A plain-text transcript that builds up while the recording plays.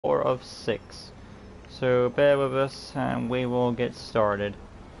4 of 6. So bear with us and we will get started.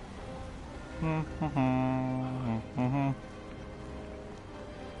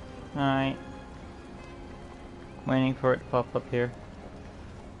 Alright. Waiting for it to pop up here.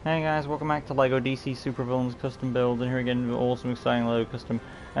 Hey guys, welcome back to LEGO DC Supervillains Custom Build, and here again with awesome exciting LEGO Custom.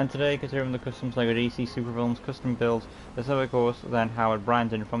 And today, considering the customs LEGO DC Supervillains Custom Build, is of course then Howard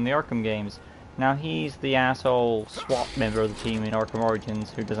Brandon from the Arkham games. Now he's the asshole SWAT member of the team in Arkham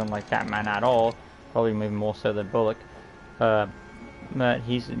Origins who doesn't like Batman at all, probably maybe more so than Bullock. But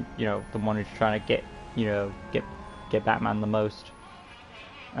he's, you know, the one who's trying to get Batman the most.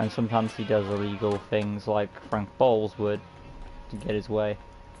 And sometimes he does illegal things like Frank Bowles would to get his way.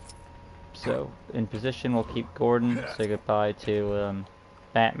 So, in position, we'll keep Gordon, say goodbye to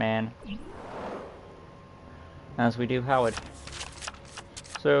Batman, as we do Howard.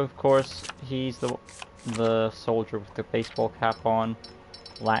 So, of course, he's the soldier with the baseball cap on,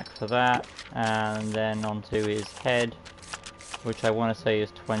 black for that, and then onto his head, which I want to say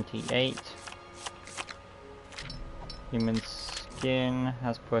is 28. Human skin,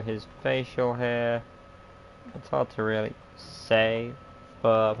 as per his facial hair, it's hard to really say,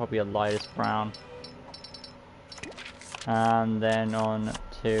 but probably a lightest brown. And then on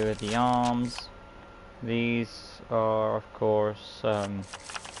to the arms. These are, of course,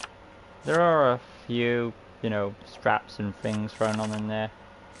 there are a few, you know, straps and things thrown on in there.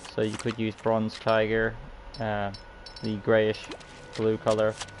 So you could use Bronze Tiger, the greyish blue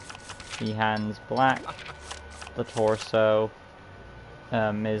color. The hands black. The torso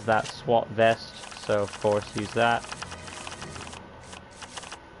is that SWAT vest, so of course use that.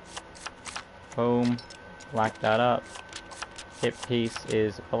 Boom, black that up. Hip piece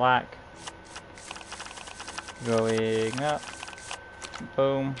is black. Going up.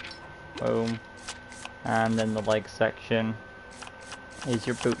 Boom, boom. And then the leg section is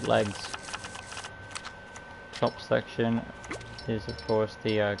your boot legs. Top section is of course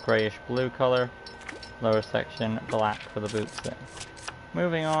the greyish blue color. Lower section black for the boots there.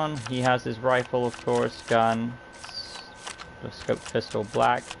 Moving on, he has his rifle, of course, gun, the scoped pistol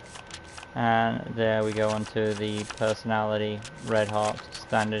black. And there we go onto the personality, Red Heart,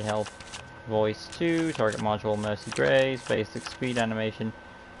 standard health, voice 2, target module Mercy Grace, basic speed animation,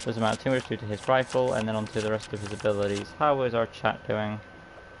 doesn't matter too much due to his rifle, and then onto the rest of his abilities. How is our chat doing?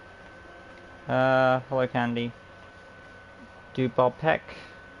 Hello Candy. Do Bob Peck,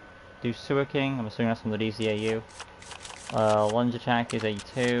 do Sewer King, I'm assuming that's from the DCAU. Lunge attack is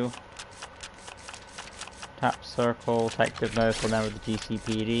A2. Tap circle, detective mode for a member of the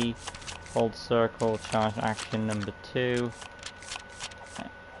GCPD. Hold circle, charge action number 2.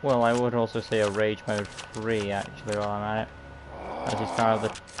 Well, I would also say a rage mode 3 actually while I'm at it. As he's kind of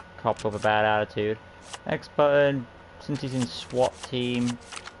the cop with a bad attitude. X button, since he's in SWAT team,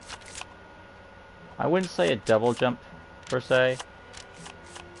 I wouldn't say a double jump per se.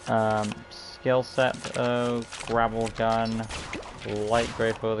 Skill set though, gravel gun, light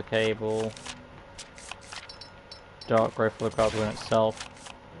grey for the cable, dark grey for the goblin itself.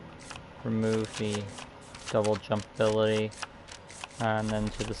 Remove the double jump ability, and then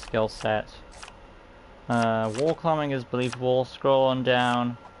to the skill set. Wall climbing is believable. Scroll on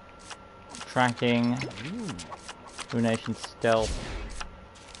down. Tracking. Ruination stealth.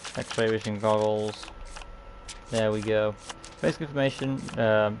 X-ray vision goggles. There we go. Basic information.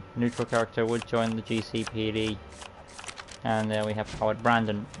 Neutral character would join the GCPD. And there we have Howard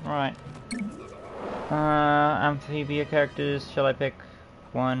Brandon. Right. Amphibia characters. Shall I pick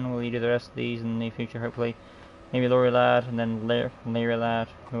one? Will you do the rest of these in the future, hopefully? Maybe Laurie Lad, and then Larry Lad,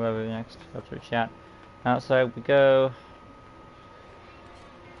 whoever next. Up to a chat. Outside we go.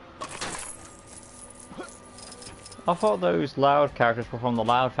 I thought those Loud characters were from the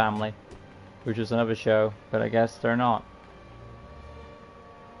Loud family, which is another show, but I guess they're not.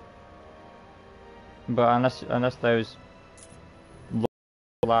 But unless those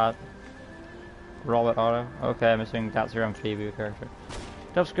Lad, Robert Otto. Okay, I'm assuming that's your amphibia character.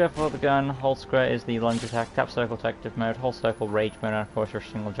 Tap square for the gun, hold square is the lunge attack, tap circle detective mode, hold circle rage mode, and of course your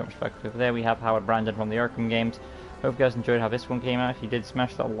single jump respectively. There we have Howard Brandon from the Arkham games. Hope you guys enjoyed how this one came out. If you did,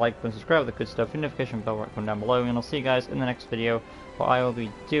 smash that like button, subscribe, the good stuff, notification bell right down below, and I'll see you guys in the next video where I will be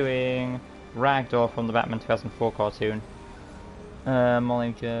doing Ragdoll from the Batman 2004 cartoon.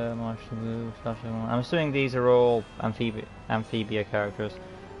 Molly Joe, Marshall Blue, I'm assuming these are all amphibia characters.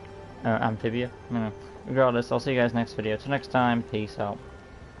 Amphibia? No. Regardless, I'll see you guys next video. Till next time, peace out.